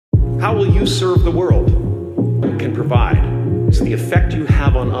How will you serve the world? Can provide. So the effect you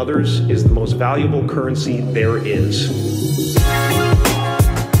have on others is the most valuable currency there is.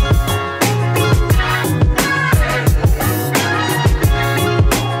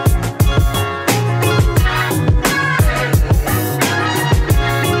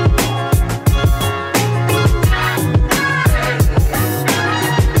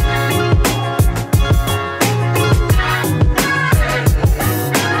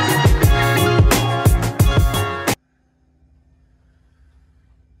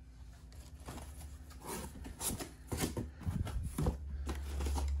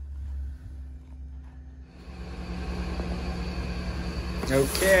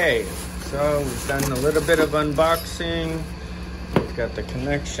 Okay, so we've done a little bit of unboxing. We've got the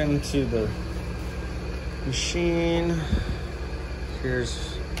connection to the machine.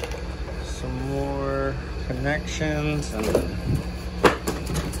 Here's some more connections. And then, there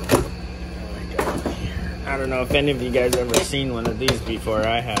we go. I don't know if any of you guys ever seen one of these before.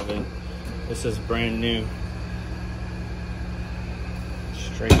 I haven't. This is brand new.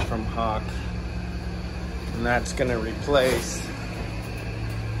 Straight from HACH. And that's gonna replace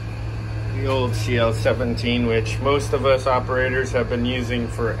the old CL17, which most of us operators have been using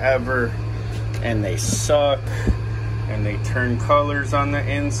forever, and they suck and they turn colors on the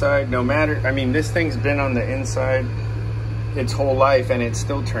inside. No matter, I mean, this thing's been on the inside its whole life and it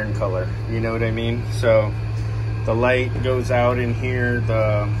still turned color, you know what I mean? So the light goes out in here,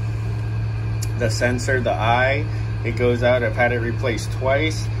 the sensor, the eye, it goes out. I've had it replaced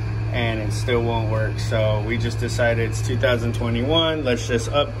twice and it still won't work. So we just decided it's 2021. Let's just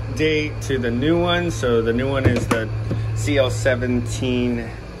update to the new one. So the new one is the CL17SC.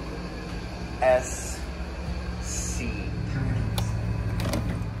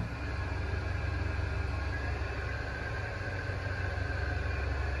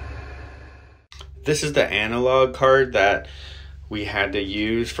 This is the analog card that we had to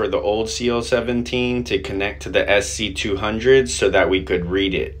use for the old CL17 to connect to the SC200 so that we could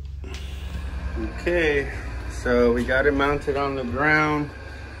read it. Okay, so we got it mounted on the ground,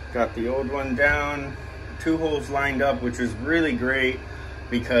 got the old one down, 2 holes lined up, which is really great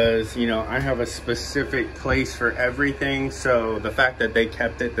because, you know, I have a specific place for everything. So the fact that they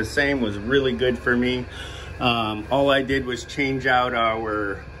kept it the same was really good for me. All I did was change out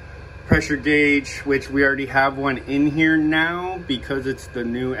our pressure gauge, which we already have one in here now because it's the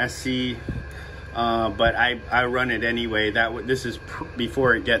new SC. But I run it anyway. This is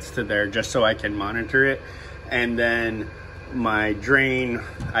before it gets to there, just so I can monitor it. And then my drain,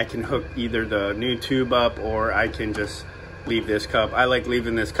 I can hook either the new tube up or I can just leave this cup. I like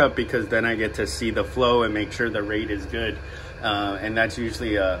leaving this cup because then I get to see the flow and make sure the rate is good. And that's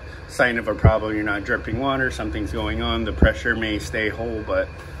usually a sign of a problem. You're not dripping water, something's going on. The pressure may stay whole, but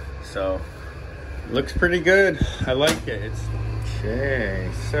so looks pretty good. I like it.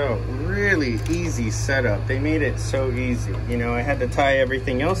 Okay, so really easy setup. They made it so easy. You know, I had to tie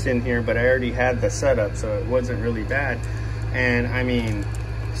everything else in here, but I already had the setup, so it wasn't really bad. And I mean,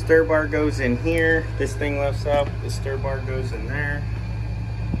 stir bar goes in here. This thing lifts up. The stir bar goes in there.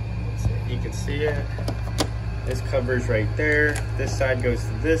 Let's see, you can see it. This covers right there. This side goes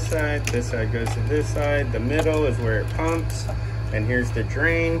to this side. This side goes to this side. The middle is where it pumps. And here's the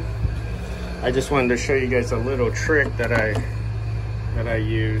drain. I just wanted to show you guys a little trick that I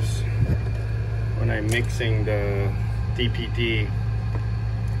use when I'm mixing the DPD.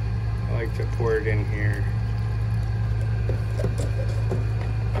 I like to pour it in here.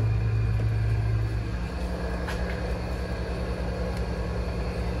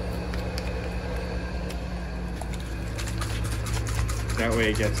 That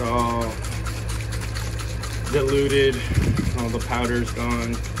way it gets all diluted, all the powder's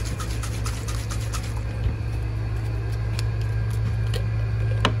gone.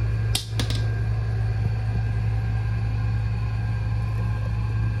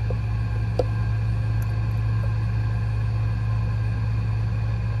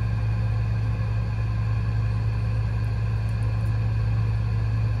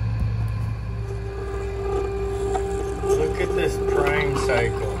 Look at this prime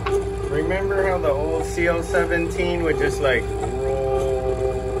cycle. Remember how the old CL17 would just like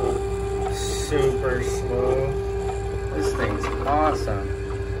roll super slow? This thing's awesome.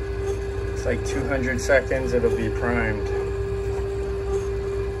 It's like 200 seconds, it'll be primed.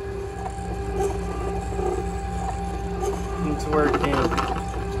 It's working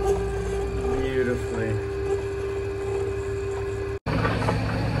beautifully.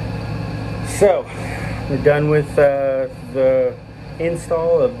 So, we're done with the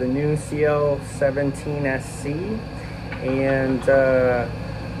install of the new CL17SC, and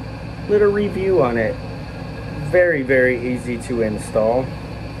little review on it. Very, very easy to install.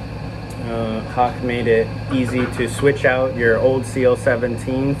 HACH made it easy to switch out your old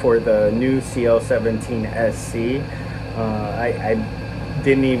CL17 for the new CL17SC. I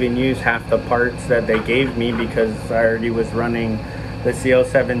didn't even use half the parts that they gave me because I already was running the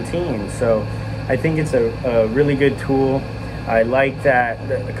CL17. So I think it's a really good tool. I like that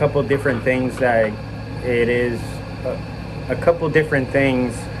a couple different things that it is a couple different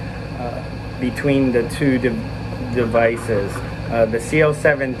things between the two devices. The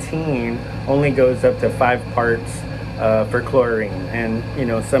CL17 only goes up to 5 parts for chlorine, and you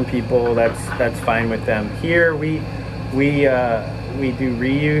know, some people that's fine with them. Here we do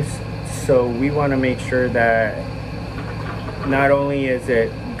reuse, so we want to make sure that not only is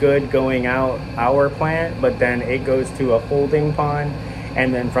it good going out our plant, but then it goes to a holding pond,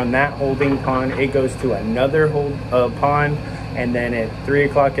 and then from that holding pond it goes to another pond, and then at 3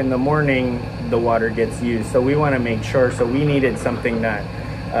 o'clock in the morning the water gets used. So we want to make sure, so we needed something that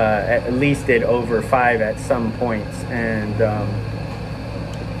at least did over 5 at some points, and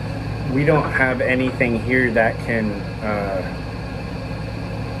we don't have anything here that can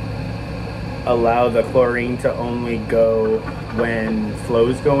allow the chlorine to only go when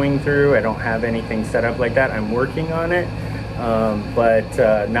flow's going through. I don't have anything set up like that. I'm working on it,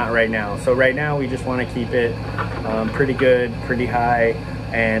 but not right now. So right now we just want to keep it pretty good, pretty high,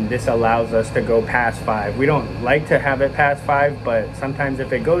 and this allows us to go past 5. We don't like to have it past 5, but sometimes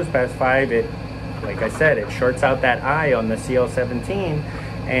if it goes past 5, it, like I said, it shorts out that eye on the CL17,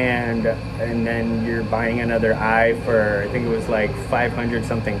 and then you're buying another eye for, I think it was like 500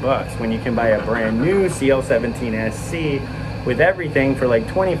 something bucks, when you can buy a brand new CL17SC with everything for like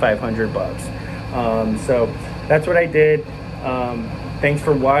 2,500 bucks. So that's what I did. Thanks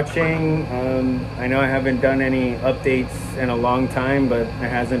for watching. I know I haven't done any updates in a long time, but there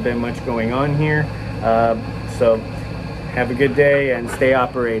hasn't been much going on here. So have a good day and stay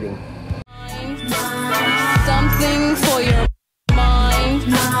operating. Something for your